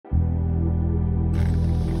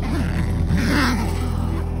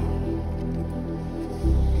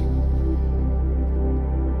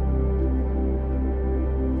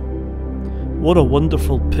What a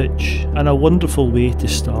wonderful pitch and a wonderful way to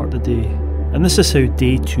start the day. And this is how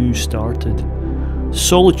day 2 started.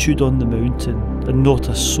 Solitude on the mountain and not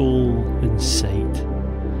a soul in sight.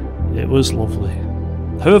 It was lovely.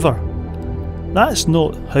 However, that's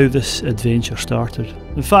not how this adventure started.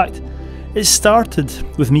 In fact, it started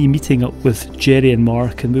with me meeting up with Jerry and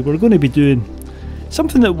Mark, and we were going to be doing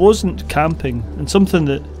something that wasn't camping and something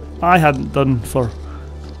that I hadn't done for,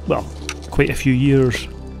 well, quite a few years,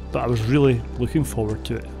 but I was really looking forward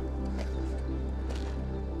to it.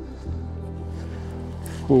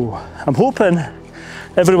 Oh, I'm hoping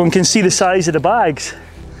everyone can see the size of the bags.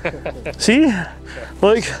 See?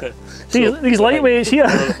 Look, these lightweights here.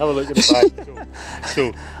 Have a look at the bag.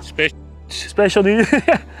 So special needs.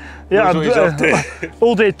 Yeah, I'm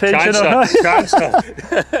old age pensioner.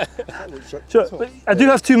 So, I do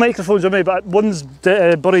have 2 microphones on me, but one's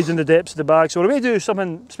buried in the depths of the bag. So we're going to do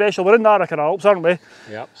something special. We're in the Scottish Alps, aren't we?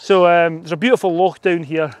 Yep. So there's a beautiful loch down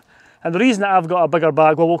here. And the reason that I've got a bigger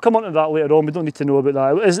bag, well, we'll come on to that later on, we don't need to know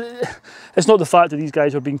about that. It's not the fact that these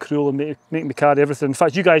guys are being cruel and making me carry everything. In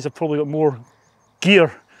fact, you guys have probably got more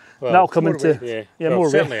gear. Well, that'll come into weight, yeah well, more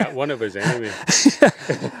certainly weight. One of us anyway.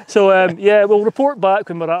 So yeah, we'll report back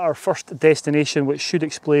when we're at our first destination, which should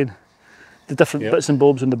explain the different bits and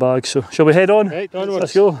bobs in the bag. So shall we head on? Right, onwards.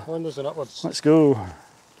 Let's go. Onwards and upwards. Let's go.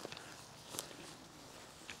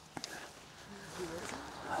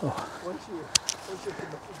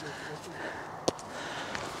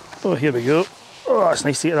 Oh, here we go. Oh, it's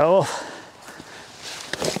nice to get that off.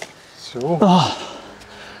 So. Oh.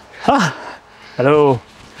 Ah. Hello.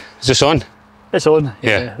 Is this on? It's on.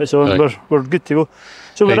 Yeah, it's on. right. We're good to go.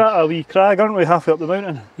 So right. We're at a wee crag, aren't we? Halfway up the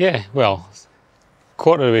mountain. Yeah, well,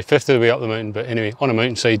 quarter of the way, fifth of the way up the mountain, but anyway, on a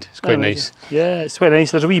mountainside, it's quite nice. Yeah, it's quite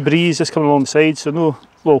nice. There's a wee breeze just coming along the side, so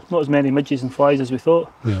well, not as many midges and flies as we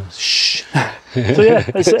thought. Yeah. Shh. So yeah,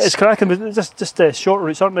 it's cracking, but it's just short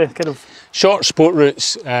routes, aren't they? Kind of short sport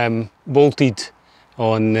routes, bolted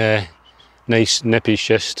on nice nippy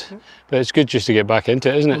schist, but it's good just to get back into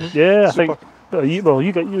it, isn't it? Yeah, I think. Well, you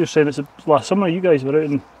were saying it's last summer. You guys were out,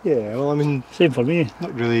 and yeah. Well, I mean, same for me.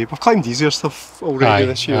 Not really. We've climbed easier stuff already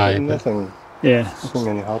this year. Aye, nothing. Yeah, nothing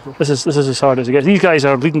any harder. This is as hard as it gets. These guys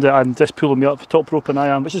are leading it and just pulling me up top rope, and I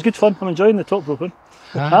am, which is good fun. I'm enjoying the top roping.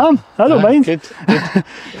 I don't mind. Good.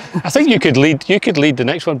 I think you could lead the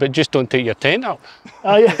next one, but just don't take your tent up.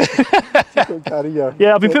 Yeah. Don't carry your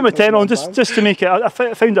Yeah, I've been putting my tent on just to make it. I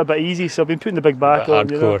found it a bit easy, so I've been putting the big back on.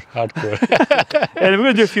 Hardcore. And we're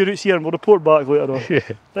going to do a few routes here, and we'll report back later on. Yeah.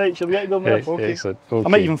 Right, shall we get going with it? Okay. Excellent. Okay. I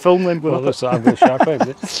might even film them going up it. I've got sharp out.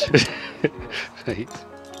 Right.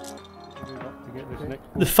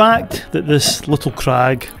 The fact that this little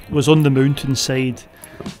crag was on the mountainside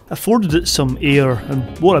afforded it some air,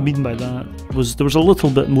 and what I mean by that was there was a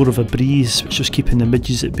little bit more of a breeze which was keeping the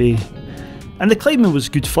midges at bay. And the climbing was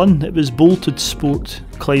good fun. It was bolted sport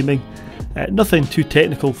climbing. Nothing too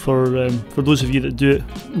technical for those of you that do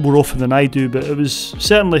it more often than I do, but it was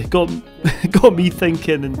certainly got me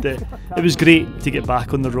thinking, and it was great to get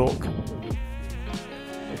back on the rock.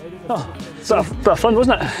 Oh, it's a bit of fun,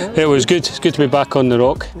 wasn't it? It was good. It's good to be back on the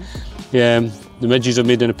rock. Yeah, the midges have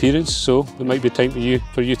made an appearance, so it might be time for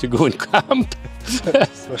you to go and camp.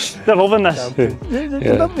 They're loving this.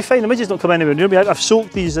 They'll be fine. The midges don't come anywhere near me. I've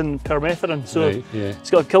soaked these in permethrin, so it's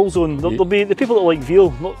got a kill zone. They'll be the people that like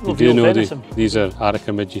veal, not veal venison. These are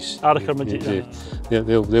Arica midges. Arica midges.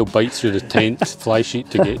 They'll bite through the tent fly sheet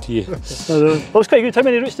to get to you. Well, it's quite good. How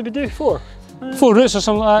many routes did we do? 4? 4 routes or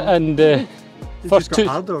something like that, and first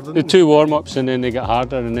the 2 warm-ups, and then they got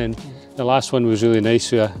harder, and then the last one was really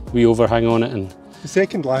nice with a wee overhang on it. And the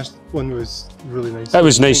second last one was really nice. It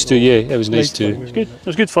was nice too, yeah. It was nice too. It was good. It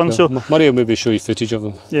was good fun. So Murray will maybe show you footage of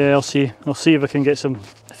them. Yeah, I'll see if I can get some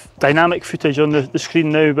dynamic footage on the screen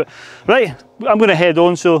now. But right, I'm going to head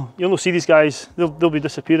on, so you'll not see these guys. They'll be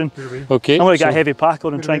disappearing. Okay. I'm going to get a heavy pack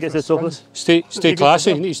on and try and get to the top of this. Stay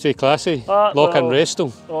classy. You need to stay classy. Lock and rest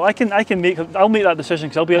them. Well, I'll make that decision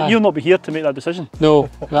because you'll not be here to make that decision. No,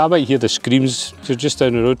 I might hear the screams. You're just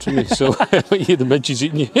down the road from me, so I might hear the midges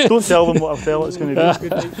eating you. Don't tell them what I'll tell it's going to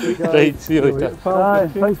be. Right, see you later. Hi,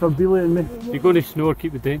 thanks for belaying me. You're going to snore,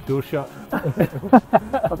 keep the tent door shut.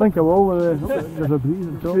 I think I will. There's a breeze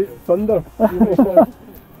and so. Thunder.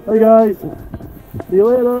 Hi guys. See you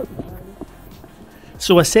later.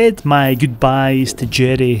 So I said my goodbyes to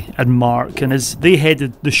Jerry and Mark, and as they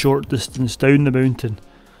headed the short distance down the mountain,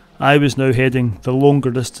 I was now heading the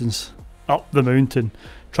longer distance up the mountain,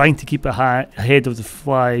 trying to keep ahead of the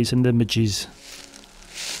flies and the midges.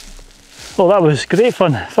 Well, that was great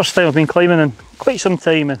fun. First time I've been climbing in quite some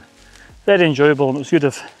time, and very enjoyable, and it was good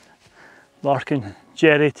of Mark and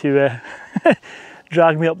Jerry to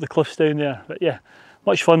drag me up the cliffs down there. But yeah,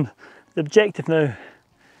 much fun. The objective now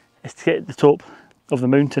is to get to the top of the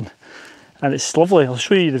mountain, and it's lovely. I'll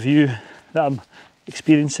show you the view that I'm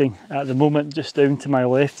experiencing at the moment, just down to my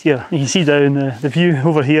left here. You can see down the view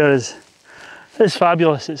over here is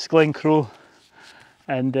fabulous. It's Glen Crow,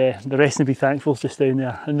 and the rest of Be Thankful is just down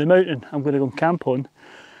there. And the mountain I'm going to go and camp on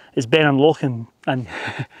is Ben and Lochan, and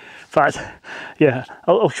in fact, yeah,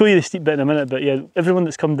 I'll show you the steep bit in a minute, but yeah, everyone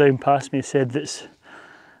that's come down past me has said that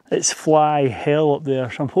it's fly hell up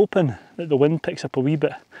there, so I'm hoping that the wind picks up a wee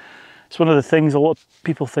bit. It's one of the things a lot of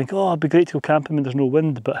people think, oh, it'd be great to go camping when there's no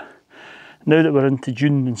wind, but now that we're into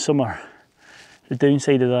June and summer, the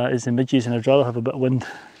downside of that is the midges, and I'd rather have a bit of wind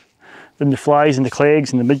than the flies and the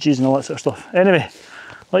crags and the midges and all that sort of stuff. Anyway,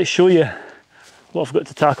 let's show you what I've got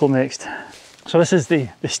to tackle next. So this is the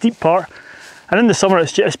steep part, and in the summer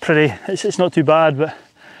it's pretty, it's not too bad, but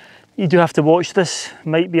you do have to watch this.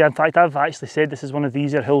 Might be, in fact I've actually said this is one of the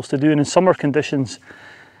easier hills to do, and in summer conditions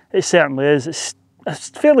it certainly is. It's a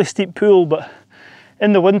fairly steep pool, but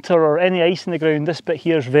in the winter or any ice in the ground, this bit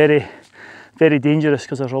here is very, very dangerous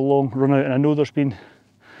because there's a long run out, and I know there's been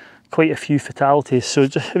quite a few fatalities. So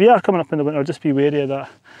just, if you are coming up in the winter, just be wary of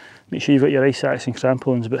that. Make sure you've got your ice axe and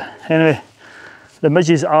crampons. But anyway, the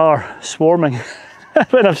midges are swarming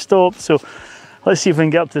when I've stopped, so let's see if we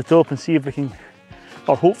can get up to the top and see if we can,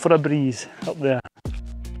 or hope for a breeze up there.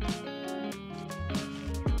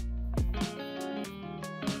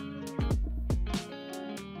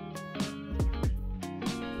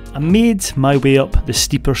 I made my way up the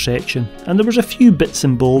steeper section, and there was a few bits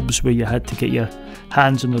and bobs where you had to get your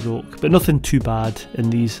hands on the rock, but nothing too bad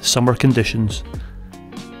in these summer conditions.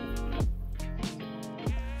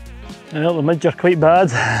 Well, the midges are quite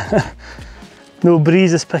bad. No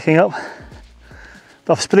breeze is picking up.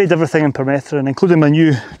 But I've sprayed everything in permethrin, including my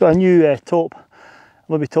new top.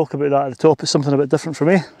 I'll maybe talk about that at the top. It's something a bit different for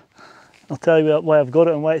me. I'll tell you why I've got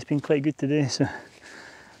it and why it's been quite good today. So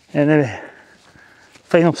anyway,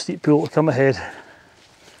 final steep pool to come ahead.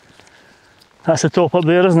 That's the top up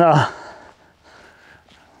there, isn't it? A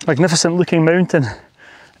magnificent looking mountain.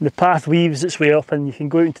 And the path weaves its way up, and you can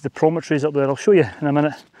go out into the promontories up there. I'll show you in a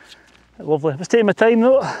minute. Lovely. I was taking my time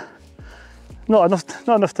though. Not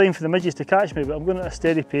enough time for the midges to catch me, but I'm going at a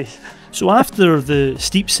steady pace. So after the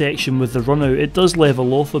steep section with the run out, it does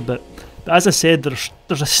level off a bit. But as I said,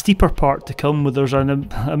 there's a steeper part to come where there's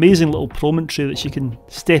an amazing little promontory that you can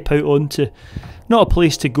step out onto. Not a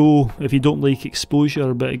place to go if you don't like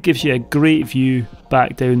exposure, but it gives you a great view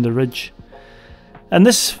back down the ridge. And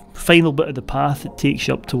this final bit of the path that takes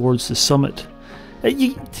you up towards the summit,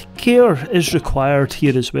 care is required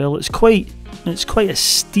here as well. It's quite a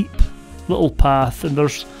steep little path, and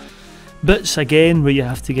there's bits again where you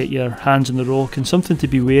have to get your hands on the rock, and something to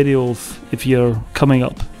be wary of if you're coming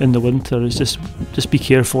up in the winter is just be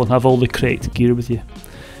careful and have all the correct gear with you.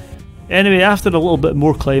 Anyway, after a little bit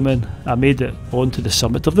more climbing, I made it onto the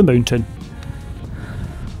summit of the mountain.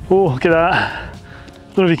 Oh, look at that.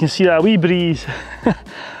 Don't know if you can see that, a wee breeze.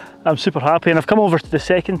 I'm super happy, and I've come over to the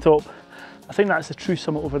second top. I think that's the true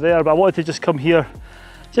summit over there, but I wanted to just come here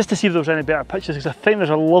just to see if there was any better pictures, because I think there's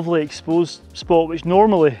a lovely exposed spot which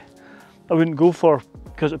normally I wouldn't go for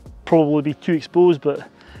because it'd probably be too exposed, but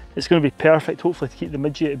it's going to be perfect, hopefully, to keep the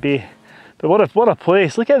midgie at bay. But what a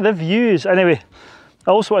place, look at the views. Anyway,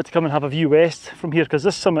 I also wanted to come and have a view west from here, because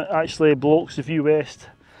this summit actually blocks the view west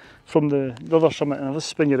from the other summit, and I'll just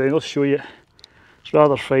spin you around, I'll show you. It's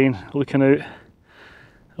rather fine, looking out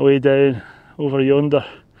away down over yonder.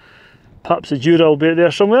 Perhaps the Jura will be out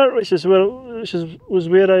there somewhere, which was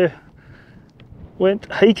where I went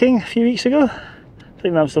hiking a few weeks ago. I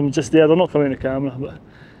think that's them just there. They're not coming in the camera, but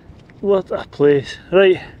what a place.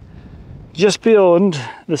 Right, just beyond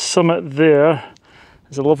the summit there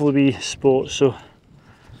is a lovely wee spot, so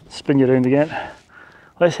spin you around again.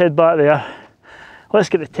 Let's head back there. Let's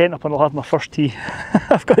get the tent up and I'll have my first tea.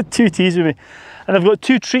 I've got 2 teas with me, and I've got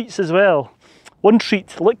 2 treats as well. One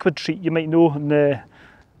treat, liquid treat, you might know, and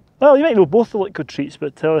well, you might know both the liquid treats,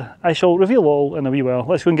 but I shall reveal all in a wee while.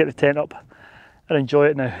 Let's go and get the tent up and enjoy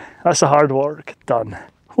it now. That's the hard work done.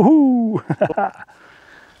 Woohoo!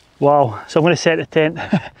 Wow, so I'm going to set the tent.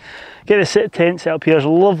 Get the tent set up here. There's a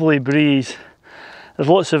lovely breeze. There's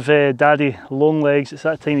lots of daddy long legs. It's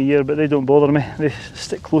that time of year, but they don't bother me. They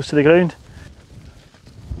stick close to the ground.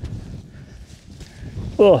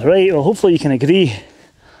 Oh, right, well, hopefully you can agree.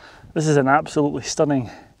 This is an absolutely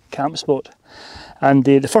stunning camp spot. And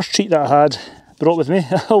the first treat that I had brought with me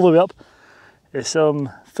all the way up is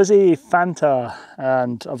some fizzy Fanta,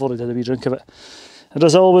 and I've already had a wee drink of it. And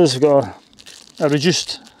as always, we've got a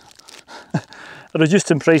reduced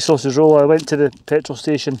in price sausage roll. I went to the petrol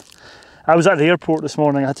station I was at the airport this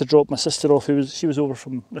morning. I had to drop my sister off. She was over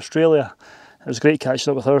from Australia. It was great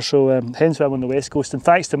catching up with her, so hence why I'm on the west coast. And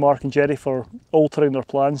thanks to Mark and Jerry for altering their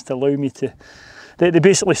plans to allow me to. They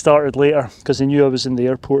basically started later because they knew I was in the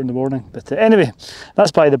airport in the morning. But anyway,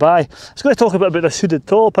 that's by the by. I was going to talk about this hooded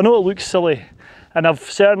top. I know it looks silly, and I've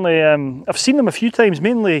certainly I've seen them a few times,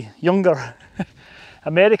 mainly younger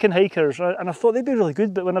American hikers, and I thought they'd be really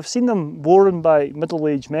good. But when I've seen them worn by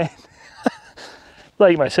middle-aged men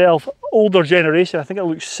like myself, older generation, I think it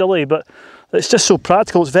looks silly, but it's just so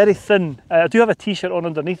practical. It's very thin. I do have a t-shirt on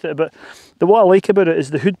underneath it, but what I like about it is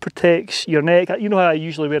the hood protects your neck. You know how I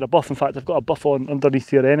usually wear a buff. In fact, I've got a buff on underneath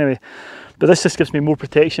here anyway. But this just gives me more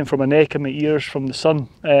protection for my neck and my ears from the sun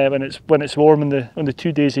when it's warm on the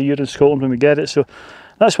 2 days a year in Scotland when we get it. So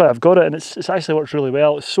that's why I've got it, and it's actually works really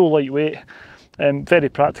well. It's so lightweight and very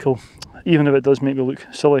practical, even if it does make me look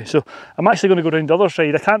silly. So I'm actually going to go around the other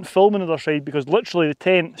side. I can't film on the other side because literally the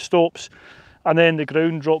tent stops and then the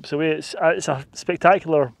ground drops away. It's a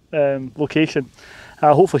spectacular location.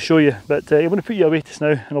 I'll hopefully show you, but I'm going to put you away just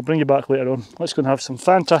now and I'll bring you back later on. Let's go and have some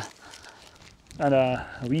Fanta and a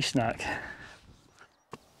wee snack.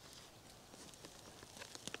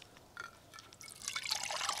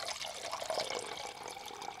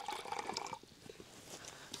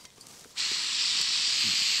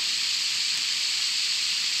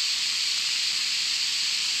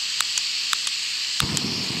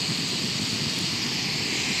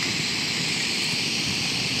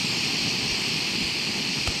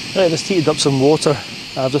 Right, just heated up some water.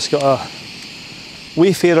 I've just got a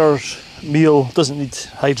Wayfarer's meal, doesn't need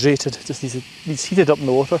hydrated, just needs heated up in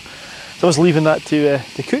the water. So I was leaving that to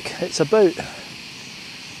cook. It's about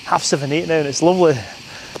 7:30, 8 now and it's lovely.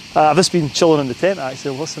 I've just been chilling in the tent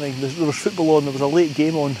actually, listening. There was football on, there was a late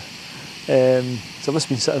game on. So I've just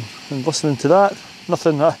been sitting and listening to that.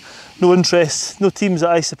 Nothing, no interest, no teams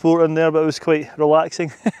that I support in there, but it was quite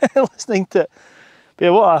relaxing listening to it. But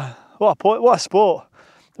yeah, what a spot.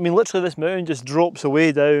 I mean, literally this mountain just drops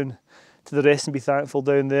away down to the Rest and Be Thankful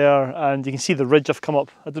down there, and you can see the ridge I've come up.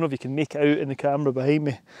 I don't know if you can make it out in the camera behind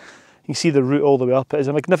me. You can see the route all the way up. It is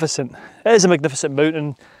a magnificent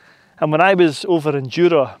mountain. And when I was over in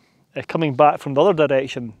Jura, coming back from the other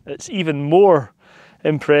direction, it's even more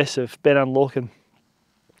impressive, Ben Lochan.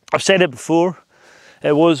 I've said it before,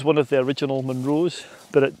 it was one of the original Munros,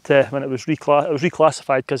 but when it was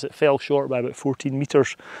reclassified because it fell short by about 14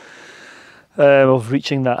 metres. Of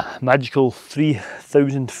reaching that magical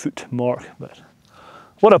 3,000 foot mark. But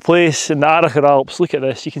what a place in the Scottish Alps. Look at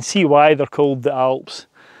this, you can see why they're called the Alps.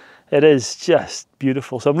 It is just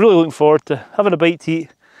beautiful. So I'm really looking forward to having a bite to eat.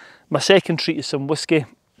 My second treat is some whiskey.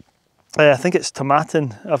 I think it's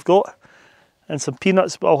tomatin I've got, and some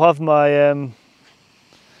peanuts, but I'll have my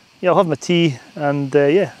tea, and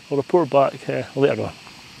yeah, I'll report back later on.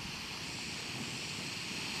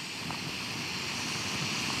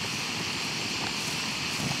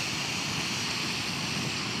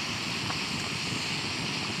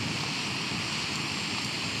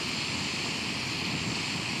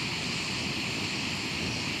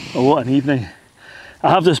 Oh, what an evening. I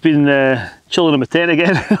have just been chilling in my tent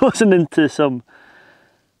again, listening to some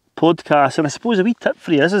podcasts, and I suppose a wee tip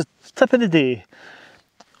for you, this is tip of the day.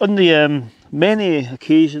 On the many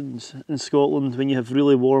occasions in Scotland when you have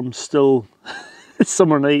really warm, still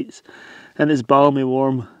summer nights, and it's balmy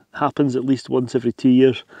warm, happens at least once every 2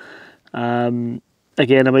 years. Again,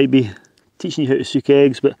 I might be teaching you how to soak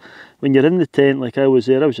eggs, but when you're in the tent like I was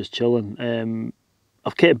there, I was just chilling.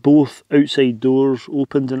 I've kept both outside doors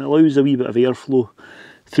opened, and it allows a wee bit of airflow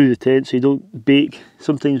through the tent so you don't bake.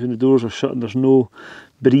 Sometimes when the doors are shut and there's no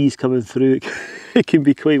breeze coming through, it can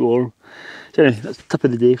be quite warm. So anyway, that's the tip of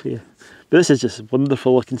the day for you. But this is just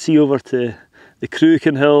wonderful. I can see over to the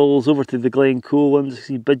Cragging Hills, over to the Glencoe ones, I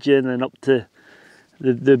see Bidgeon, and up to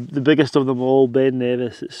the biggest of them all, Ben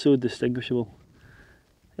Nevis. It's so distinguishable.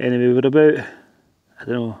 Anyway, we're about, I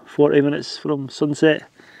don't know, 40 minutes from sunset.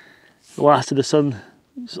 The last of the sun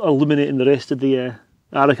illuminating the rest of the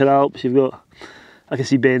Scottish Alps. You've got, I can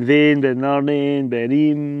see Ben Vane, Ben Narnain, Ben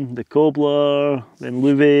Eam, the Cobbler, Ben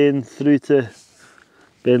Louvain, through to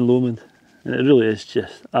Ben Lomond. And it really is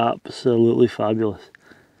just absolutely fabulous.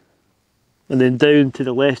 And then down to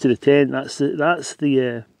the left of the tent, that's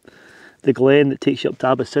the glen that takes you up to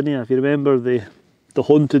Abyssinia. If you remember the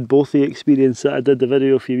haunted bothy experience that I did the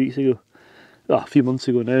video a few weeks ago, a few months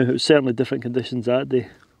ago now, it was certainly different conditions that day.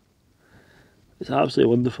 It's absolutely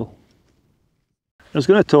wonderful. I was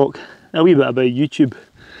going to talk a wee bit about YouTube.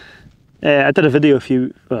 I did a video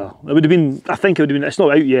it would have been, I think it would have been, it's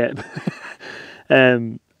not out yet.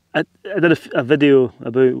 I did a video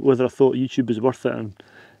about whether I thought YouTube was worth it,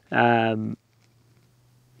 and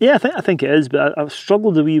Yeah, I think it is, but I've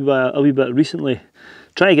struggled a wee bit recently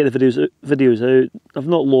trying to get the videos out. I've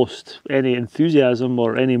not lost any enthusiasm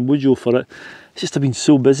or any mojo for it. It's just I've been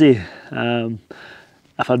so busy. I've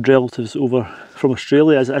had relatives over from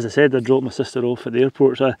Australia. As I said, I dropped my sister off at the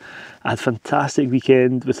airport, so I had a fantastic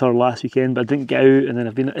weekend with her last weekend, but I didn't get out, and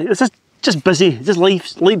then it's just busy, just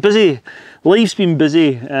busy. Life's been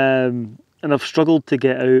busy, and I've struggled to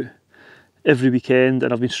get out every weekend,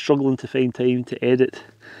 and I've been struggling to find time to edit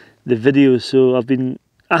the videos. So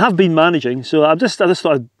I have been managing. So I just thought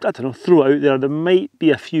I don't know, throw it out there. There might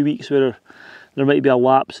be a few weeks where there might be a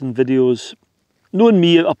lapse in videos. Knowing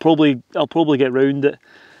me, I'll probably get round it.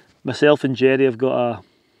 Myself and Jerry have got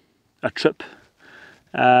a trip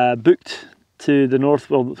booked to the north.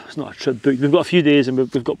 Well, it's not a trip booked. We've got a few days, and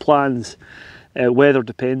we've got plans, weather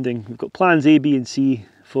depending. We've got plans A, B, and C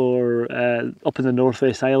for up in the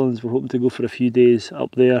Northwest Islands. We're hoping to go for a few days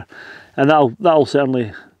up there, and that'll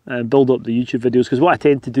certainly build up the YouTube videos, because what I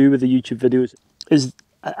tend to do with the YouTube videos is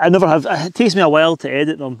I never have, it takes me a while to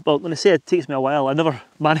edit them. Well, when I say it takes me a while, I never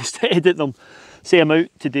manage to edit them. Say I'm out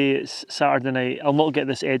today, it's Saturday night, I'll not get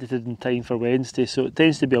this edited in time for Wednesday, so it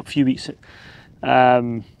tends to be a few weeks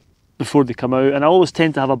before they come out, and I always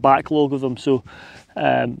tend to have a backlog of them, so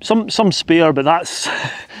some spare, but that's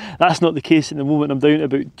not the case at the moment. I'm down to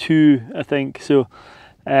about 2, I think. So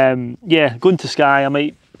yeah, going to Skye, I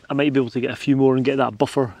might be able to get a few more and get that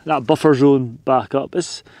buffer zone back up.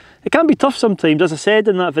 It can be tough sometimes. As I said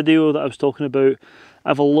in that video that I was talking about, I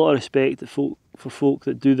have a lot of respect for folk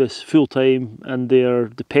that do this full time, and they are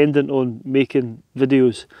dependent on making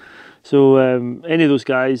videos. So any of those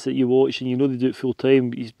guys that you watch and you know they do it full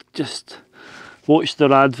time, you just watch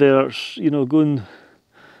their adverts, you know, go and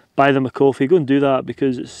buy them a coffee, go and do that,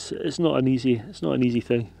 because it's not an easy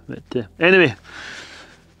thing. But anyway,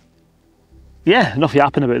 yeah, enough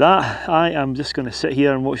yapping about that. I am just going to sit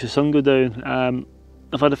here and watch the sun go down.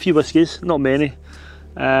 I've had a few whiskies, not many.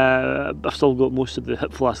 I've still got most of the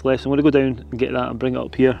hip flask left, so I'm going to go down and get that and bring it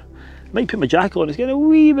up here. Might put my jacket on. It's getting a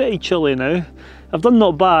wee bit chilly now. I've done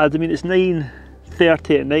not bad. I mean, it's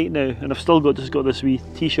 9:30 at night now, and I've still just got this wee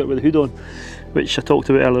t-shirt with a hood on, which I talked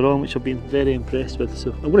about earlier on, which I've been very impressed with.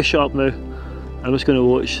 So I'm going to shut up now. I'm just going to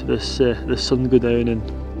watch this sun go down. And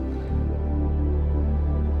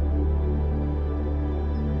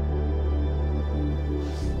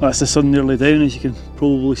that's the sun nearly down, as you can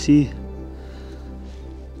probably see.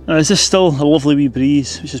 And it's just still a lovely wee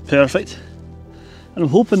breeze, which is perfect. And I'm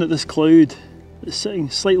hoping that this cloud that's sitting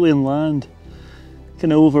slightly inland,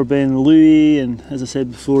 kind of over Ben Louis, and as I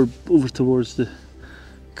said before, over towards the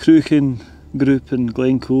Cruachan group and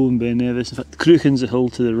Glencoe and Ben Nevis. In fact, Cruachan's the hill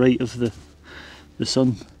to the right of the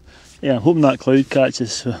sun. Yeah, I'm hoping that cloud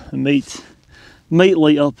catches. So it might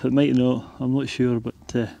light up, it might not. I'm not sure, but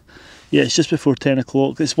yeah, it's just before 10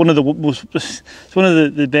 o'clock. It's one of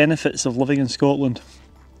the benefits of living in Scotland.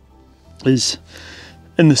 Is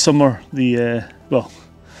in the summer well,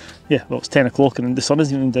 it's 10 o'clock and the sun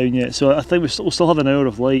isn't even down yet, so I think we'll still have an hour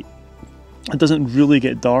of light. It doesn't really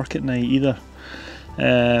get dark at night either,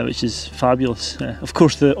 which is fabulous. Of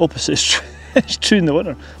course, the opposite is true, it's true in the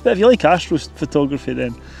winter, but if you like astrophotography,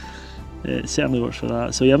 then it certainly works for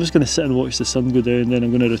that. So yeah, I'm just going to sit and watch the sun go down, then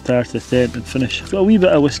I'm going to retire to the tent and finish. I've got a wee bit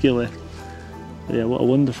of whiskey left. But yeah, what a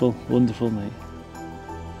wonderful, wonderful night.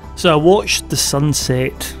 So I watched the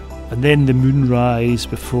sunset and then the moon rise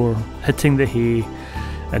before hitting the hay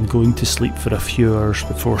and going to sleep for a few hours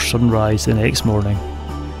before sunrise the next morning.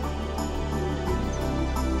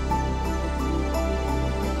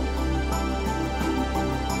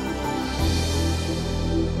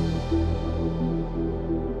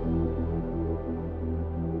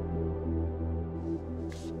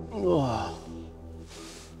 Oh,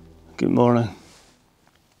 good morning.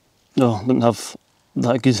 No, I didn't have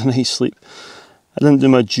that good a night's sleep. I didn't do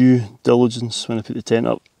my due diligence when I put the tent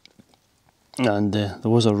up, and there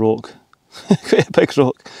was a rock, quite a big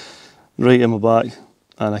rock, right in my back,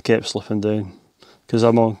 and I kept slipping down because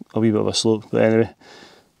I'm on a wee bit of a slope. But anyway,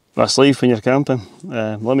 that's life when you're camping.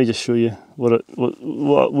 Let me just show you where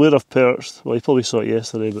I've perched. Well, you probably saw it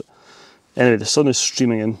yesterday, but anyway, the sun is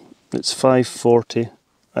streaming in. It's 5:40.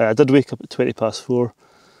 I did wake up at 4:20,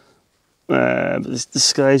 but the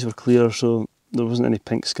skies were clear, so there wasn't any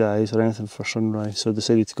pink skies or anything for sunrise, so I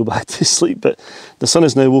decided to go back to sleep. But the sun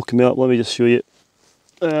has now woken me up. Let me just show you.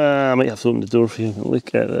 I might have to open the door for you.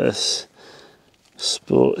 Look at this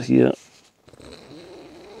spot here.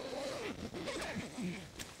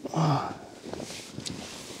 Oh.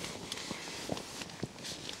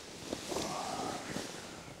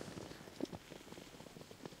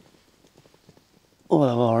 What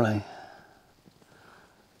a morning.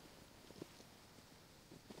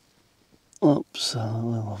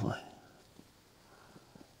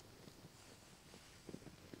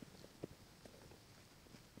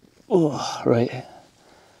 Oh, right.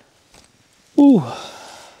 Ooh.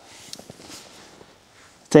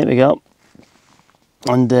 Time to get up.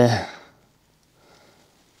 And yeah,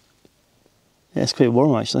 it's quite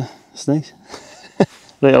warm actually. It's nice.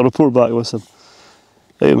 Right, I'll report back once I'm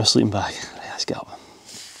out of my sleeping bag. Right, let's get up.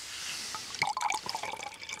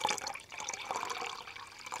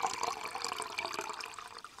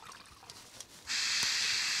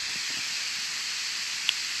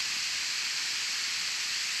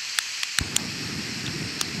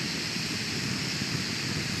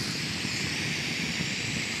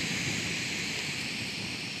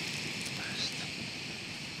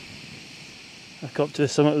 Back up to the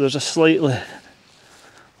summit, there's a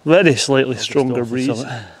very slightly stronger breeze.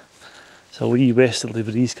 It's a wee westerly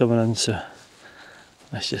breeze coming in, so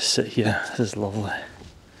let's just sit here. This is lovely.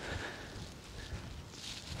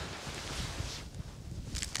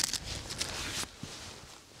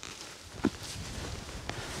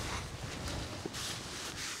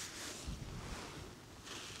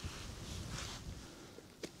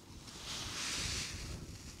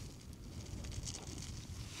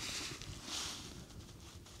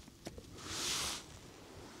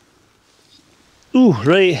 Ooh,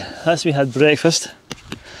 right, that's me had breakfast.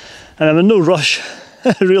 And I'm in no rush,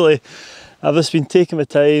 really. I've just been taking my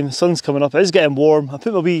time, the sun's coming up, it is getting warm. I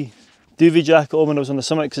put my wee duvet jacket on when I was on the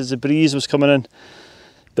summit because the breeze was coming in.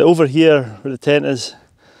 But over here, where the tent is,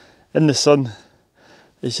 in the sun,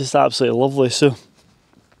 it's just absolutely lovely. So,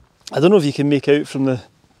 I don't know if you can make out from the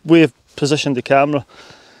way I've positioned the camera.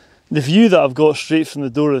 The view that I've got straight from the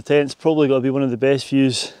door of the tent's probably got to be one of the best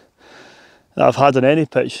views that I've had on any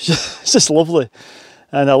pitch. It's just lovely.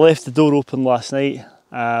 And I left the door open last night,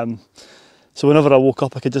 so whenever I woke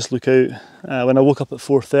up I could just look out. When I woke up at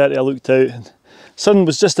 4:30 I looked out and the sun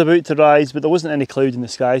was just about to rise, but there wasn't any cloud in the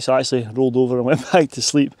sky, so I actually rolled over and went back to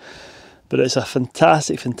sleep. But it's a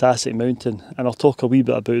fantastic, fantastic mountain, and I'll talk a wee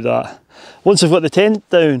bit about that once I've got the tent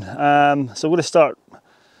down. So I'm going to start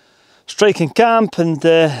striking camp and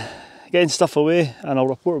getting stuff away, and I'll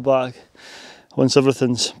report back once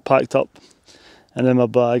everything's packed up and in my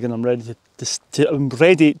bag and I'm ready to descend.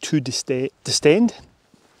 Ready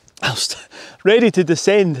to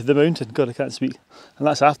descend the mountain. God, I can't speak. And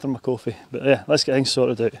that's after my coffee. But yeah, let's get things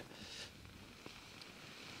sorted out.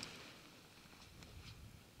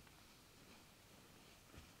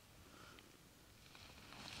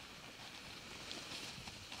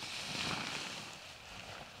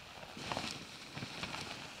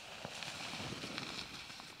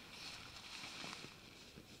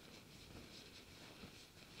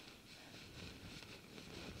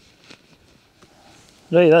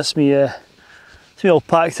 Right, that's me all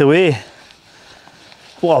packed away.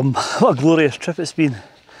 What a glorious trip it's been.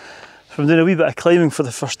 From doing a wee bit of climbing for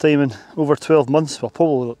the first time in over 12 months,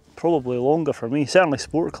 well probably longer for me, certainly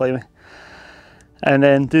sport climbing. And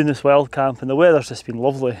then doing this wild camp, and the weather's just been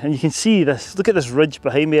lovely. And you can see this, look at this ridge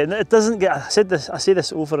behind me, and it doesn't get, I say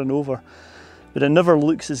this over and over, but it never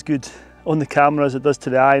looks as good on the camera as it does to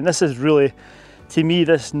the eye. And this is really, to me,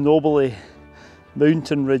 this knobbly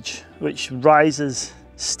mountain ridge which rises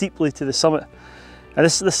steeply to the summit, and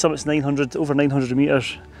this summit's over 900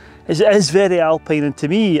 metres. It is very alpine, and to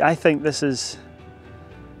me I think this is,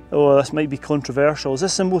 oh, this might be controversial, is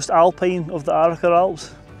this the most alpine of the Scottish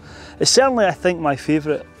Alps? It's certainly, I think, my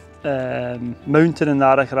favourite mountain in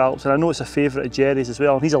the Scottish Alps, and I know it's a favourite of Jerry's as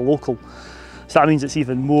well, and he's a local, so that means it's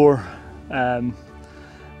even more, I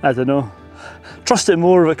don't know, trust it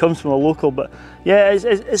more if it comes from a local. But yeah,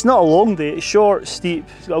 it's not a long day, it's short, steep,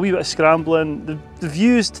 it's got a wee bit of scrambling. The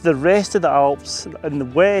views to the rest of the Alps in the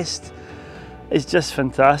west is just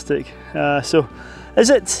fantastic. So is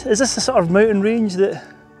this the sort of mountain range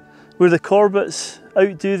where the Corbetts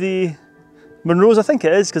outdo the Munros? I think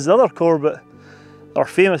it is, because the other Corbett, our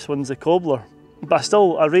famous one's the Cobbler. But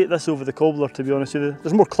I rate this over the Cobbler, to be honest with you.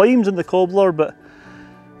 There's more climbs in the Cobbler, but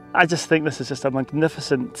I just think this is just a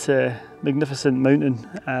magnificent, magnificent mountain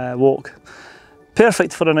walk.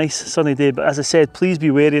 Perfect for a nice sunny day, but as I said, please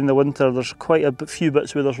be wary in the winter. There's quite a few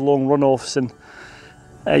bits where there's long runoffs, and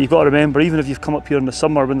you've got to remember, even if you've come up here in the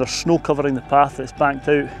summer when there's snow covering the path that's banked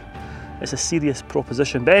out, it's a serious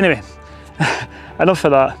proposition. But anyway, enough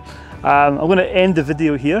of that. I'm going to end the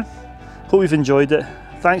video here. Hope you've enjoyed it.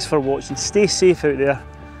 Thanks for watching. Stay safe out there,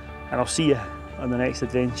 and I'll see you on the next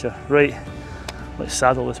adventure. Right, let's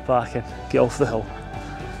saddle this pack and get off the hill.